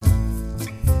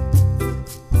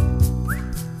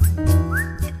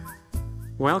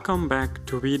Welcome back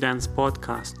to We Dance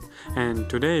Podcast, and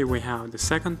today we have the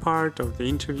second part of the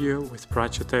interview with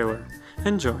Pracha Taylor.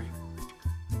 Enjoy!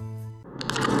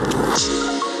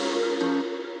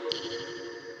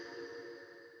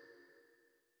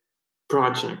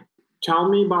 Pracha, tell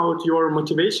me about your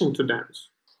motivation to dance.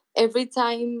 Every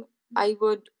time I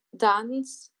would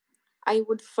dance, I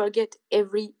would forget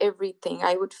everything.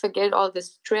 I would forget all the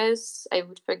stress. I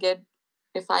would forget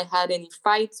if I had any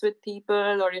fights with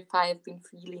people or if I've been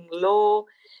feeling low.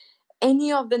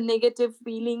 Any of the negative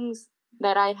feelings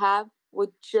that I have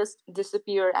would just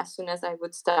disappear as soon as I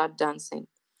would start dancing.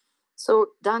 So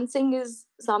dancing is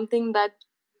something that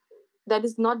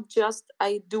is not just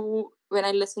I do when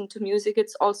I listen to music.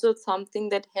 It's also something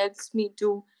that helps me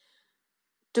to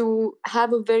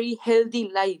have a very healthy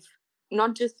life,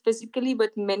 not just physically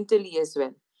but mentally as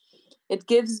well. It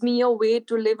gives me a way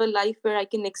to live a life where I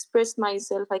can express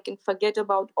myself. I can forget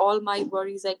about all my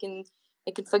worries. I can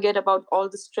forget about all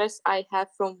the stress I have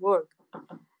from work.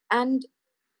 And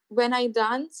when I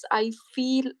dance, I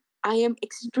feel I am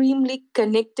extremely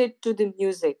connected to the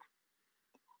music.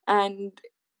 And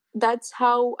that's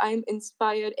how I'm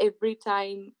inspired every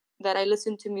time that I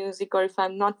listen to music, or if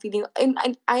I'm not feeling, and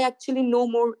I actually no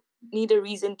more need a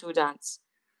reason to dance.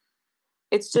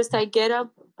 It's just I get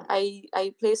up,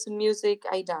 I play some music,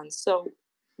 I dance. So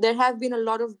there have been a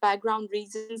lot of background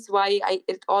reasons why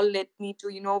it all led me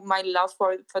to my love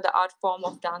for the art form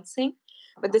of dancing.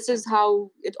 But this is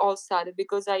how it all started,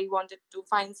 because I wanted to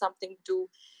find something to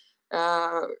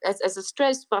as a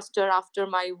stress buster after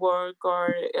my work,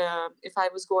 or if I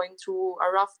was going through a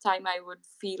rough time, I would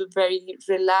feel very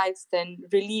relaxed and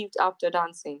relieved after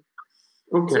dancing.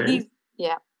 Okay. So these,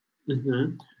 yeah.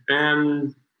 Mm-hmm.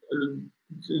 And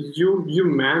you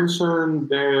mentioned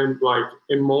that like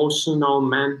emotional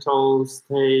mental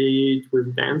state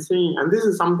with dancing, and this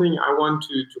is something I want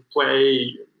to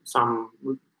play some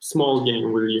small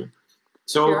game with you.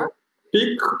 So Sure.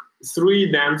 pick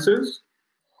three dances.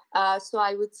 So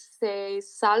I would say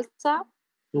salsa,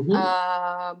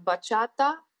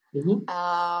 bachata,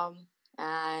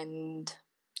 and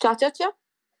cha-cha-cha.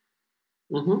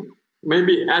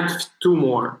 Maybe add two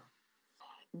more.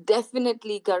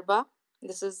 Definitely Garba.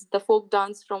 This is the folk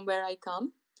dance from where I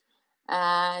come.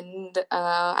 And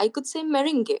I could say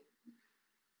merengue.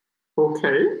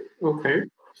 Okay.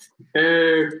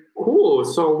 Cool.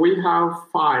 So we have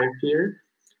five here.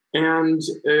 And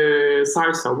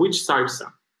salsa, which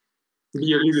salsa?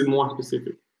 Be a little bit more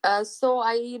specific. So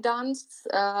I danced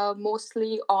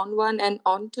mostly on one and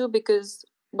on two, because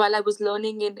while I was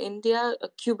learning in India,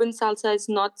 Cuban salsa is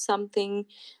not something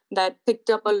that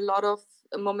picked up a lot of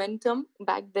momentum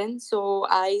back then. So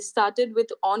I started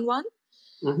with on one.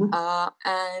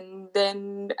 And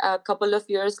then a couple of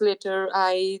years later,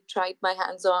 I tried my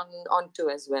hands on two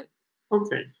as well.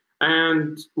 Okay.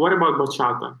 And what about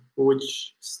bachata?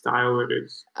 Which style it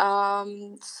is?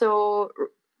 So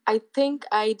I think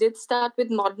I did start with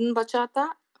modern bachata,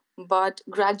 but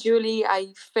gradually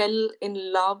I fell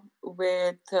in love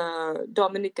with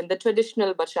Dominican, the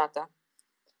traditional bachata.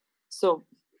 So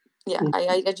yeah,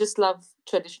 I just love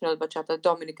traditional bachata,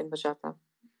 Dominican bachata.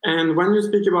 And when you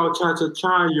speak about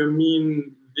cha-cha-cha, you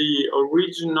mean the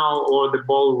original or the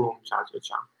ballroom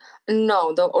cha-cha-cha?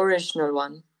 No, the original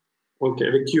one. Okay,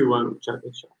 the Cuban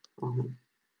cha-cha-cha.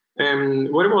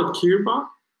 And what about Cuba?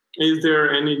 Is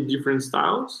there any different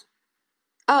styles?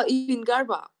 Oh, even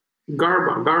Garba.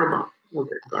 Garba.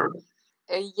 Okay, Garba.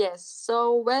 Yes.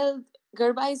 So, well,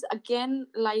 Garba is again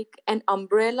like an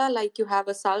umbrella, like you have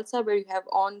a salsa where you have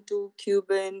on to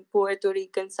Cuban, Puerto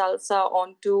Rican salsa,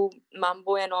 on to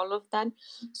mambo and all of that.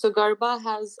 So, Garba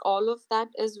has all of that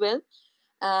as well.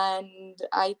 And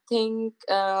I think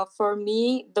for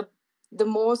me, the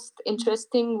most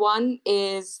interesting one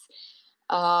is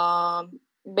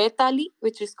Betali,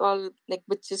 which is called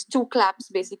which is two claps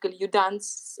basically. You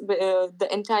dance the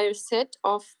entire set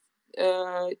of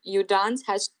you dance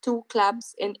has two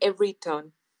claps in every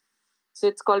turn, so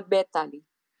it's called Betali.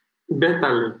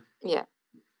 Betali. Yeah.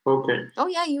 Okay. Oh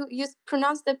yeah, you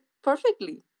pronounced that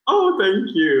perfectly. Oh,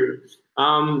 thank you.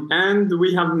 And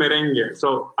we have merengue.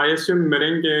 So I assume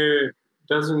merengue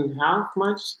doesn't have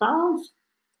much styles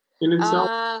in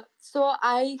itself. So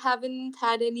I haven't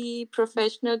had any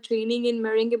professional training in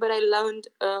merengue, but I learned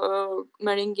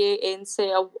merengue in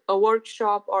say a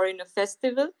workshop or in a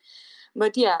festival.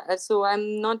 But yeah, so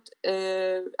I'm not.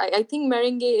 I think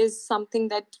merengue is something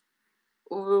that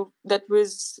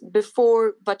was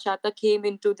before bachata came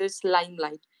into this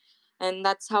limelight, and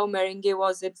that's how merengue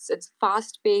was. It's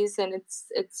fast paced, and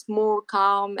it's more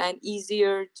calm and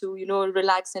easier to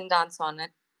relax and dance on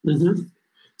it.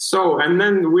 So, and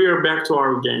then we are back to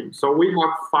our game. So we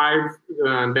have 5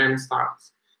 dance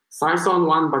styles. Salsa on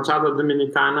 1, bachata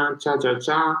dominicana,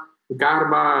 cha-cha-cha,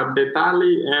 garba,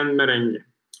 betali, and merengue.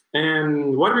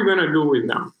 And what are we going to do with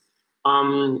them?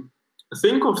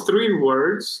 Think of 3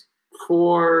 words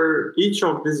for each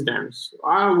of these dance.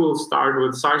 I will start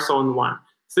with salsa on 1.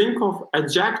 Think of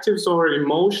adjectives or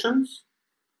emotions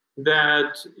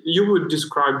that you would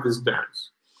describe this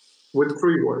dance with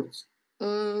 3 words.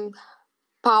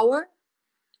 Power,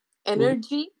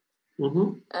 energy,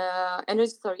 Mm-hmm.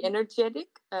 energetic,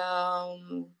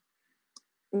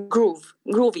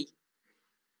 groovy.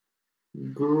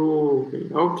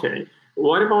 Groovy. Okay.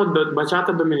 What about the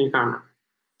bachata dominicana?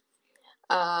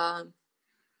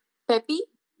 Peppy,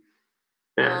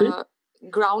 Peppy?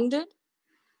 grounded,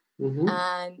 Mm-hmm.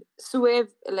 and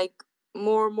suave, like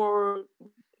more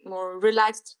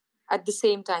relaxed at the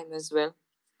same time as well.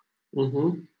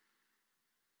 Mm-hmm.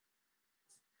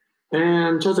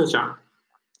 And cha-cha-cha?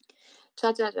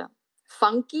 Cha-cha-cha.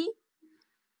 Funky.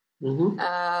 Mm-hmm.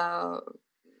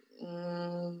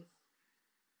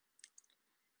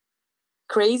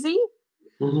 Crazy.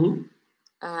 Mm-hmm.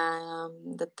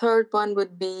 The third one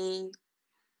would be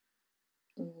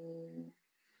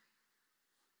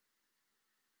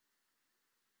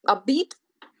upbeat.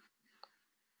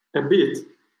 A bit.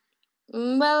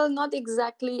 Well, not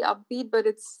exactly upbeat, but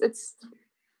it's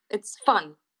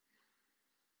fun.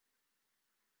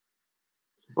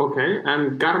 Okay.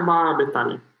 And garba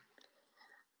betali?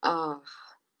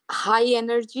 High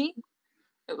energy,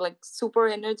 like super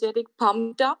energetic,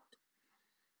 pumped up.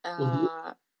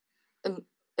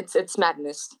 It's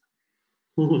madness.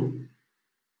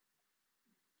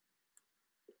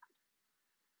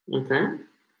 Okay.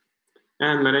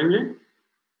 And merengue?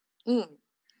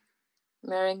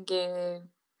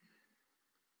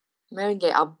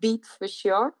 Merengue upbeat for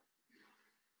sure.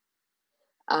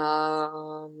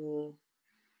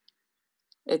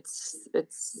 It's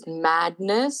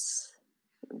madness.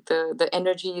 The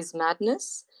energy is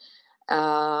madness.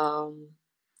 And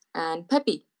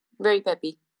peppy, very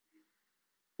peppy.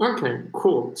 Okay,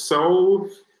 cool. So,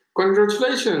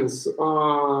 congratulations.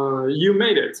 You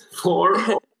made it for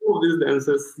all of these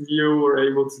dances. You were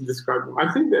able to describe them.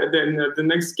 I think that then the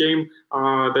next game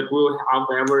that we'll have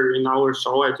ever in our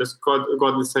show, I just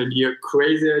got this idea,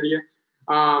 crazy idea.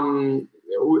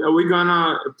 We're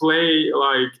gonna play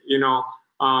like,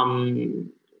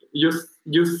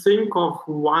 you think of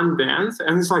one dance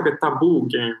and it's like a taboo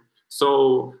game.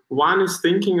 So one is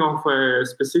thinking of a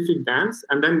specific dance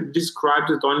and then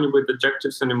describes it only with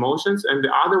adjectives and emotions, and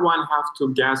the other one have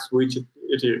to guess which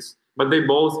it is. But they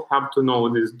both have to know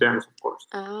this dance, of course.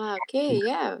 Okay,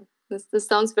 yeah. This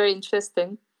sounds very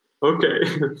interesting. Okay,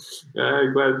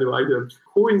 glad you like it.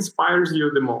 Who inspires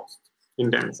you the most in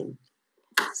dancing?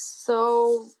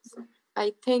 So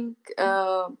I think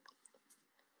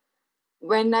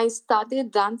when I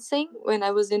started dancing, when I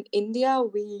was in India,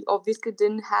 we obviously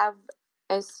didn't have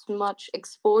as much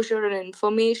exposure and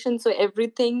information. So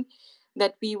everything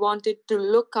that we wanted to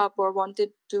look up or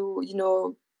wanted to,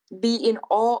 be in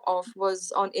awe of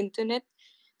was on internet.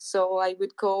 So I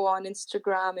would go on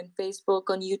Instagram and Facebook,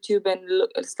 on YouTube, and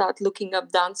start looking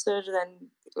up dancers and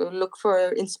look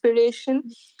for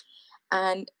inspiration.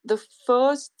 And the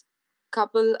first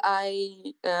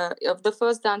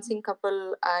dancing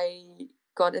couple I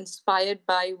got inspired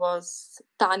by was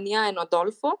Tanya and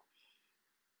Adolfo.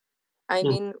 I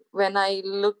mean, when I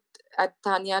looked at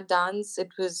Tanya dance,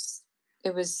 it was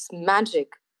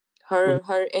magic.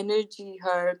 Her energy,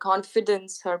 her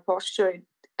confidence, her posture.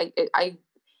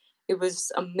 It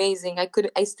was amazing.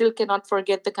 I still cannot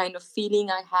forget the kind of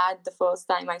feeling I had the first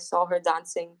time I saw her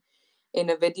dancing in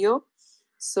a video.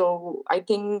 So I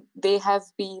think they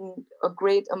have been a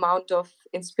great amount of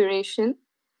inspiration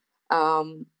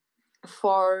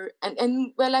for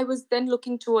and well, I was then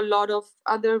looking to a lot of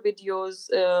other videos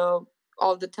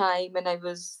all the time, and I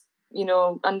was,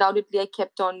 undoubtedly I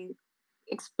kept on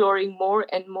exploring more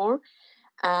and more.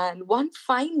 And one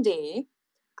fine day,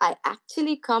 I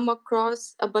actually come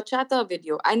across a bachata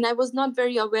video, and I was not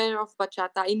very aware of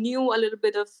bachata. I knew a little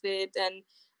bit of it, and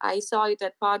I saw it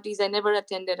at parties. I never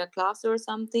attended a class or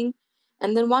something.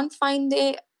 And then one fine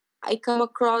day, I come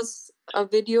across a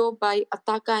video by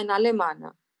Ataka and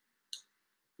Alemana.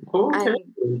 Okay.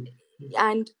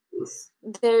 And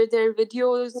their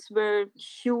videos were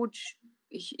huge.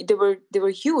 They were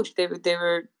huge. They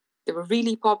were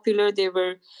really popular. They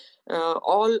were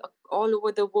all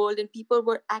over the world, and people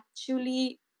were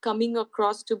actually coming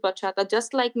across to bachata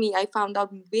just like me. I found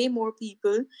out way more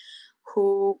people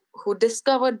who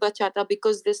discovered bachata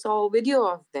because they saw a video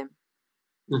of them.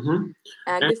 Mm-hmm.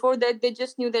 And before that, they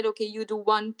just knew that, okay, you do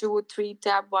 1, 2, 3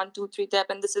 tap, 1, 2, 3 tap,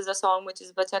 and this is a song which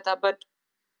is bachata. But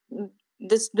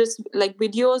this like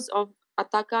videos of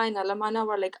Ataka and Alamana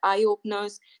were like eye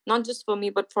openers, not just for me,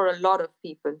 but for a lot of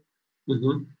people.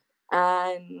 Mm-hmm.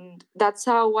 And that's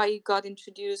how I got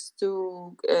introduced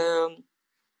to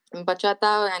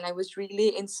bachata, and I was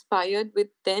really inspired with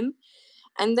them.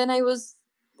 And then I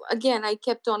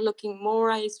kept on looking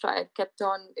more. I kept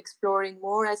on exploring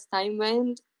more as time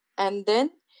went. And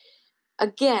then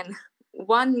again,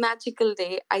 one magical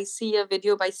day, I see a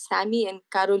video by Sammy and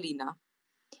Carolina,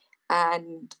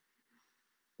 and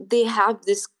they have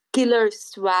this killer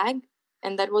swag,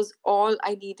 and that was all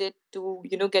I needed to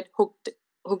get hooked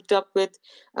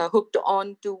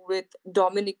on to with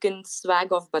Dominican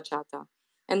swag of bachata.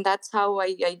 And that's how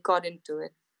I got into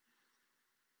it.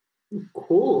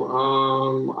 Cool.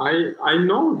 I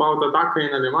know about Ataka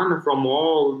and Alemana from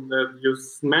all that you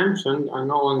mentioned. I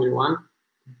know only one.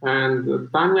 And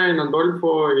Tanya and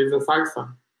Adolfo is a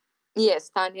salsa. Yes,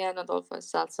 Tanya and Adolfo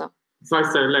is salsa.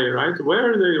 Salsa LA, right?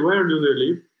 Where do they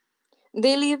live?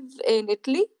 They live in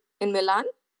Italy, in Milan.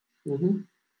 Mm-hmm.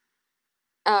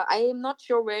 I am not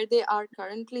sure where they are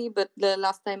currently, but the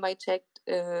last time I checked,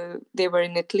 they were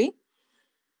in Italy.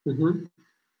 Mm-hmm.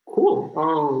 Cool.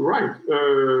 Right.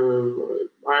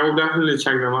 I will definitely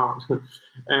check them out.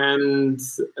 And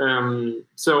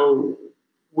so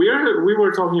we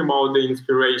were talking about the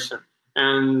inspiration,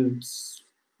 and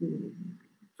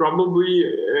probably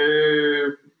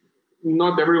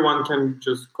not everyone can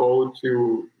just go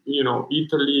to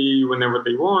Italy whenever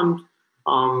they want.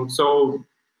 So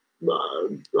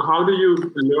how do you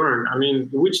learn? I mean,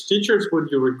 which teachers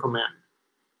would you recommend?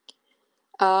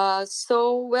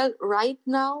 Well, right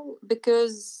now,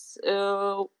 because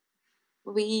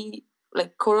we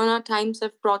like Corona times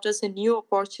have brought us a new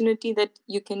opportunity that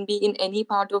you can be in any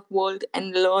part of world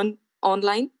and learn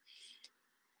online.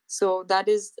 So that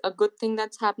is a good thing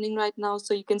that's happening right now.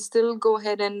 So you can still go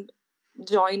ahead and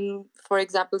join, for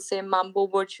example, say Mambo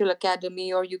Virtual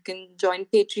Academy, or you can join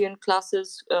Patreon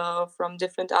classes from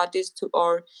different artists,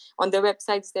 or on their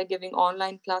websites they're giving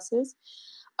online classes.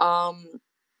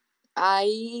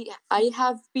 I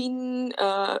have been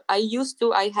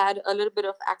I had a little bit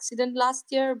of accident last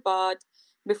year, but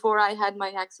before I had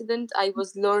my accident, I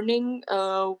was learning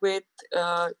with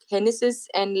Genesis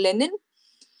and Lenin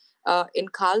in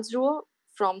Karlsruhe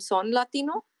from Son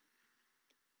Latino,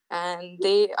 and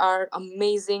they are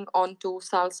amazing onto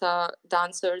salsa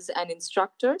dancers and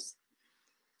instructors.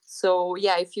 So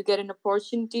yeah, if you get an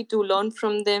opportunity to learn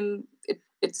from them,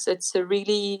 it's a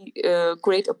really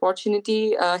great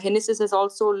opportunity. Genesis has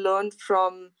also learned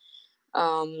from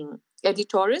Eddie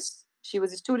Torres. She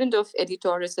was a student of Eddie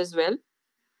Torres as well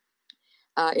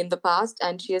in the past,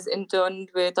 and she has interned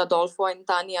with Adolfo and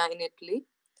Tanya in Italy.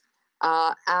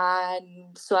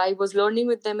 And so I was learning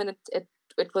with them, and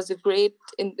it was a great.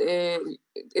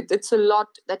 It's a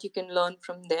lot that you can learn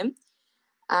from them.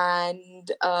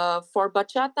 And for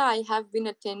bachata, I have been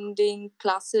attending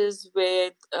classes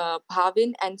with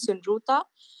Bhavin and Sunruta.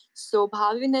 So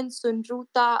Bhavin and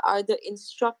Sunruta are the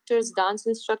instructors, dance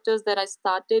instructors that I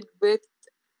started with.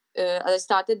 I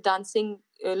started dancing,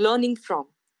 learning from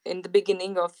in the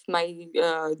beginning of my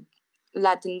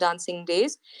Latin dancing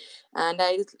days, and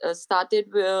I started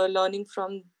learning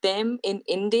from them in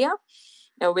India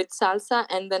with salsa,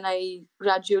 and then I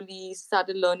gradually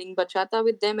started learning bachata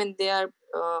with them, and they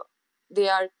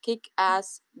are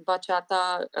kick-ass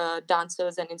bachata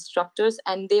dancers and instructors,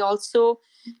 and they also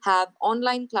have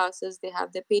online classes. They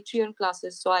have their Patreon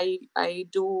classes, so I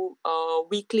do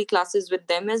weekly classes with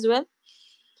them as well.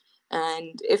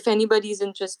 And if anybody is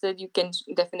interested, you can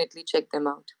definitely check them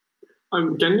out.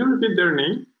 Can you repeat their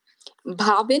name?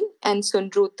 Bhavin and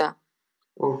Sunruta.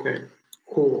 Okay,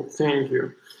 cool. Thank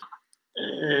you.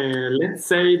 Let's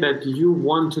say that you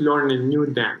want to learn a new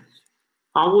dance.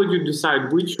 How would you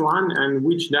decide which one and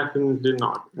which definitely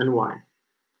not, and why?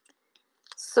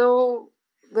 So,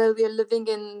 well, we are living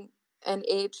in an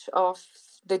age of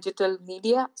digital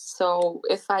media. So,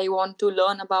 if I want to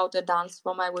learn about a dance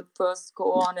form, I would first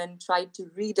go on and try to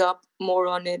read up more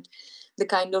on it, the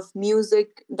kind of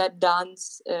music that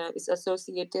dance is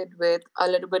associated with, a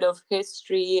little bit of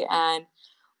history, and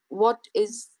what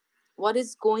is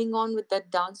going on with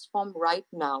that dance form right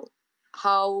now.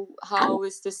 How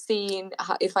is the scene?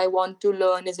 If I want to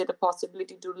learn, is it a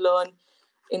possibility to learn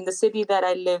in the city that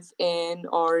I live in,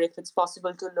 or if it's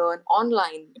possible to learn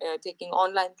online, taking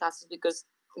online classes, because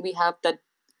we have that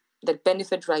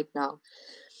benefit right now.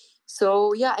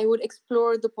 So yeah, I would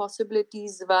explore the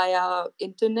possibilities via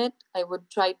internet. I would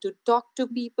try to talk to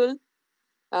people.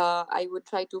 I would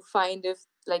try to find if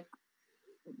like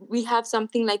we have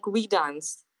something like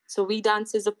WeDance. So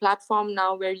WeDance is a platform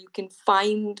now where you can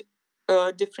find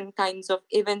different kinds of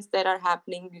events that are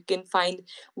happening. You can find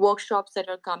workshops that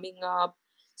are coming up.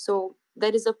 So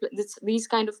that is these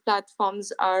kind of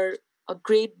platforms are a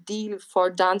great deal for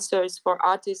dancers, for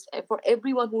artists, for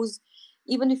everyone who's,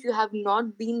 even if you have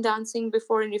not been dancing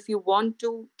before, and if you want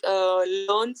to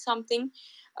learn something,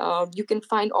 you can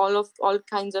find all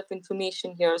kinds of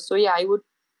information here. So yeah,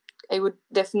 I would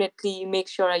definitely make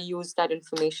sure I use that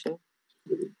information.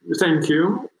 Thank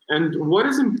you. And what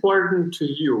is important to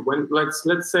you when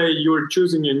let's say you're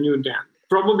choosing a new dance?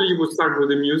 Probably you would start with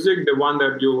the music, the one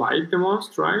that you like the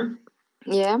most, right?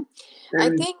 Yeah. And I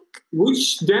think,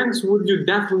 which dance would you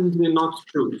definitely not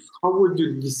choose? How would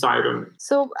you decide on it?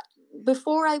 So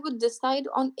before I would decide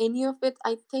on any of it,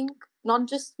 I think not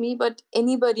just me, but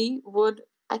anybody would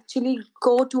actually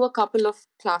go to a couple of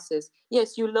classes.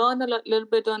 Yes, you learn a little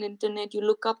bit on internet, you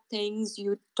look up things,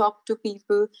 you talk to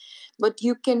people, but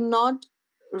you cannot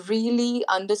really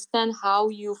understand how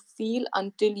you feel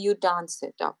until you dance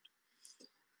it out.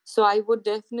 So I would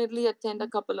definitely attend a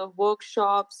couple of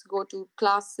workshops, go to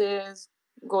classes,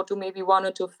 go to maybe one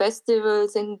or two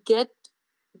festivals, and get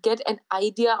an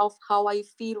idea of how I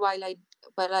feel while I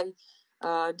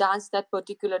dance that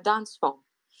particular dance form.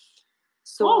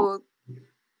 So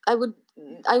I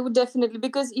would definitely,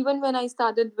 because even when I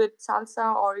started with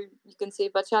salsa, or you can say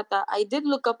bachata, I did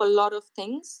look up a lot of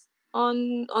things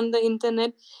on the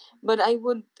internet, but I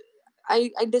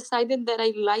decided that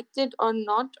I liked it or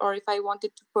not, or if I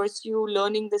wanted to pursue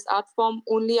learning this art form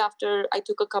only after I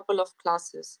took a couple of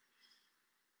classes.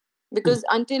 Because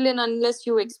until and unless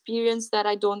you experience that,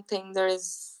 I don't think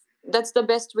that's the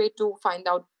best way to find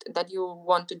out that you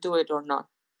want to do it or not.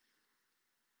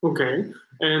 Okay.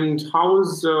 And how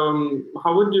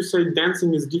would you say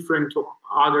dancing is different to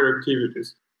other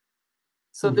activities?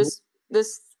 So this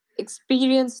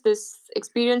experience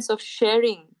of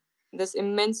sharing this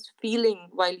immense feeling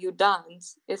while you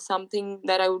dance is something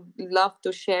that I would love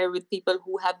to share with people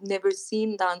who have never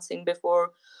seen dancing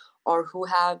before, or who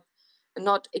have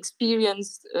not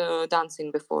experienced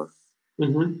dancing before.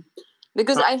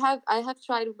 Because I have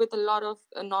tried with a lot of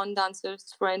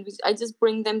non-dancers friends. I just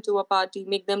bring them to a party,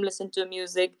 make them listen to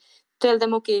music, tell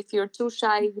them, okay, if you're too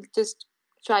shy, just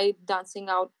try dancing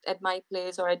out at my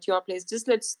place or at your place. Just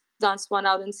let's dance one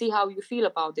out and see how you feel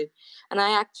about it. And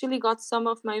I actually got some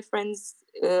of my friends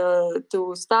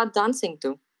to start dancing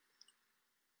too.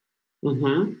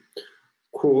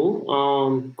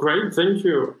 Cool. Great. Thank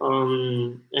you.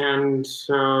 And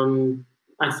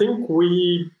I think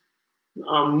we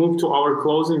move to our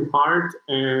closing part,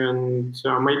 and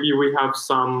maybe we have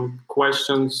some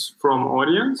questions from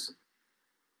audience.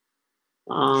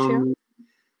 Sure.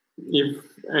 If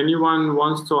anyone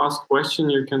wants to ask a question,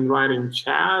 you can write in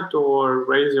chat or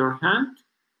raise your hand.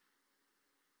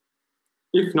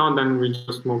 If not, then we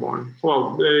just move on.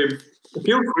 Well,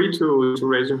 feel free to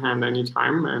raise your hand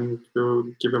anytime and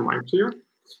to give a mic to you.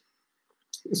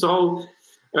 So,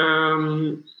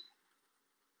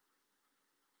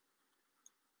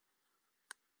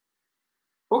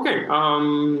 okay.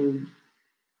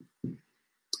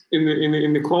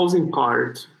 In the closing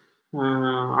part,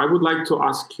 I would like to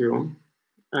ask you,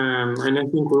 and I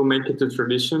think we'll make it a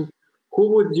tradition. Who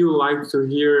would you like to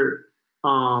hear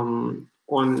on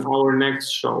our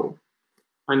next show,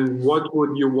 and what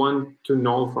would you want to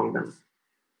know from them?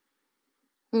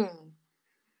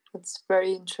 It's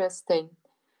very interesting.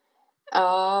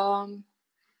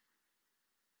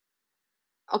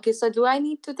 Okay, so do I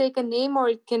need to take a name, or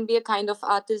it can be a kind of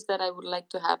artist that I would like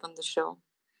to have on the show?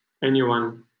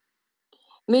 Anyone.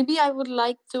 Maybe I would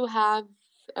like to have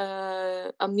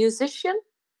a musician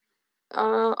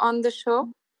on the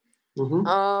show.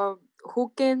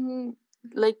 Who can,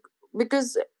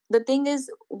 because the thing is,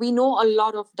 we know a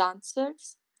lot of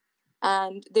dancers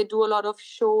and they do a lot of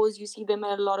shows. You see them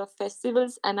at a lot of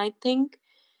festivals. And I think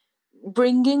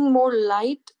bringing more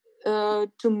light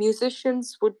to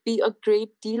musicians would be a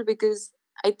great deal, because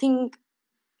I think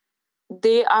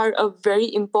they are a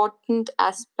very important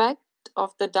aspect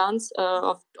of the dance,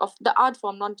 of the art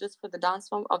form, not just for the dance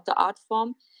form, of the art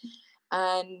form.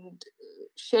 And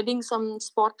shedding some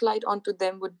spotlight onto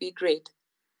them would be great.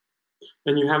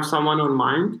 And you have someone on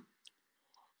mind?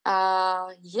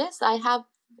 Yes, I have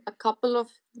a couple of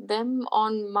them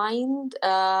on mind.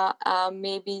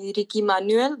 Maybe Ricky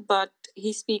Manuel, but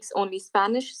he speaks only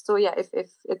Spanish. So yeah,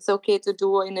 if it's okay to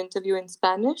do an interview in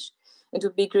Spanish, it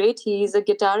would be great. He is a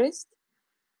guitarist,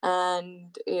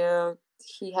 and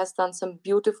he has done some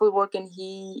beautiful work. And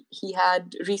he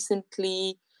had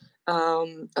recently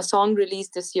a song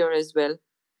released this year as well.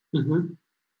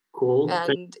 Cool.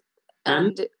 And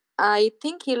And I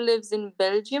think he lives in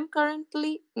Belgium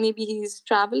currently. Maybe he's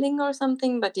traveling or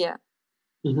something, but yeah.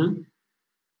 Mm-hmm.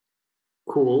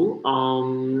 Cool.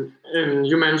 And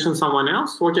you mentioned someone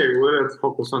else? Okay, well, let's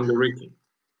focus on the Ricky.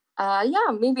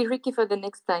 Yeah, maybe Ricky for the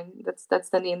next time. That's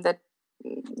the name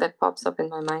that pops up in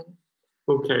my mind.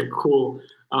 Okay, cool.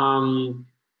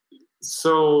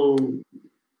 So,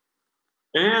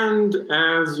 and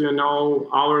as you know,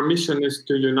 our mission is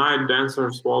to unite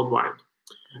dancers worldwide.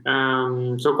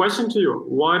 So, question to you: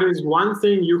 what is one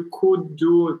thing you could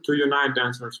do to unite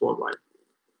dancers worldwide?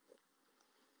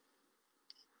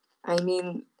 I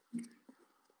mean,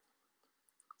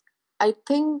 I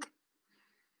think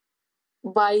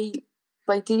by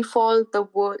default,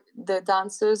 the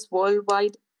dancers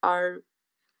worldwide are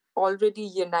already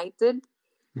united,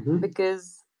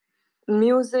 because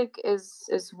music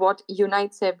is what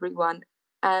unites everyone.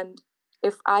 And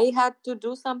if I had to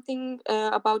do something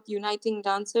about uniting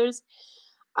dancers,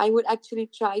 I would actually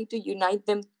try to unite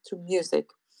them through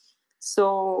music.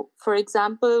 So, for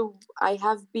example, I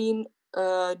have been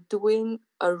doing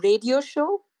a radio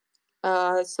show.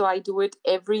 So I do it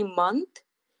every month,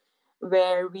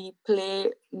 where we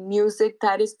play music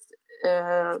that is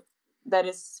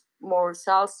more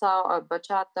salsa or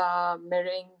bachata,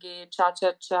 merengue,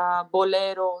 cha-cha-cha,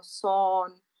 bolero,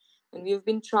 son. And we've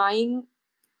been trying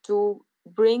to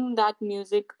bring that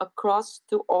music across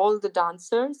to all the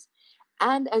dancers,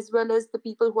 and as well as the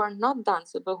people who are not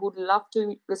dancers but who'd love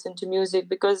to listen to music,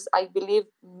 because I believe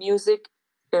music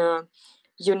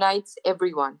unites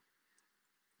everyone.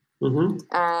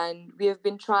 And we have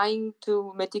been trying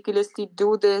to meticulously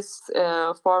do this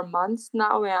for months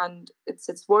now, and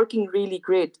it's working really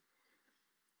great,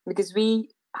 because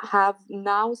we have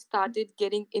now started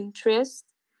getting interest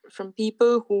from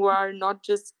people who are not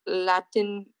just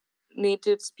Latin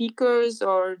native speakers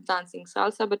or dancing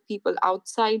salsa, but people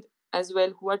outside as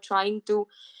well, who are trying to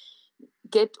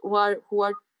get who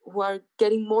are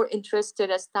getting more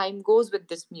interested as time goes with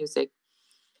this music.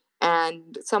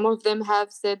 And some of them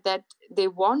have said that they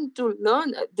want to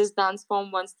learn this dance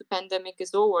form once the pandemic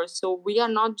is over. So we are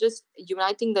not just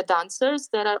uniting the dancers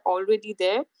that are already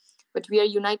there, but we are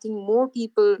uniting more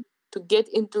people to get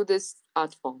into this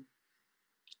art form.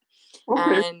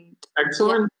 Okay. And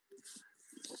excellent.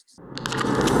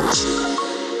 Yeah.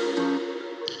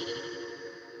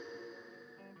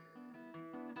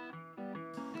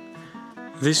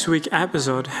 This week's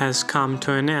episode has come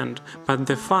to an end, but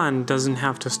the fun doesn't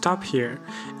have to stop here.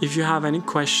 If you have any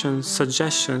questions,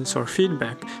 suggestions, or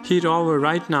feedback, head over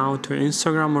right now to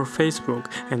Instagram or Facebook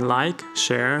and like,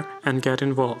 share, and get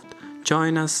involved.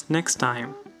 Join us next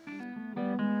time.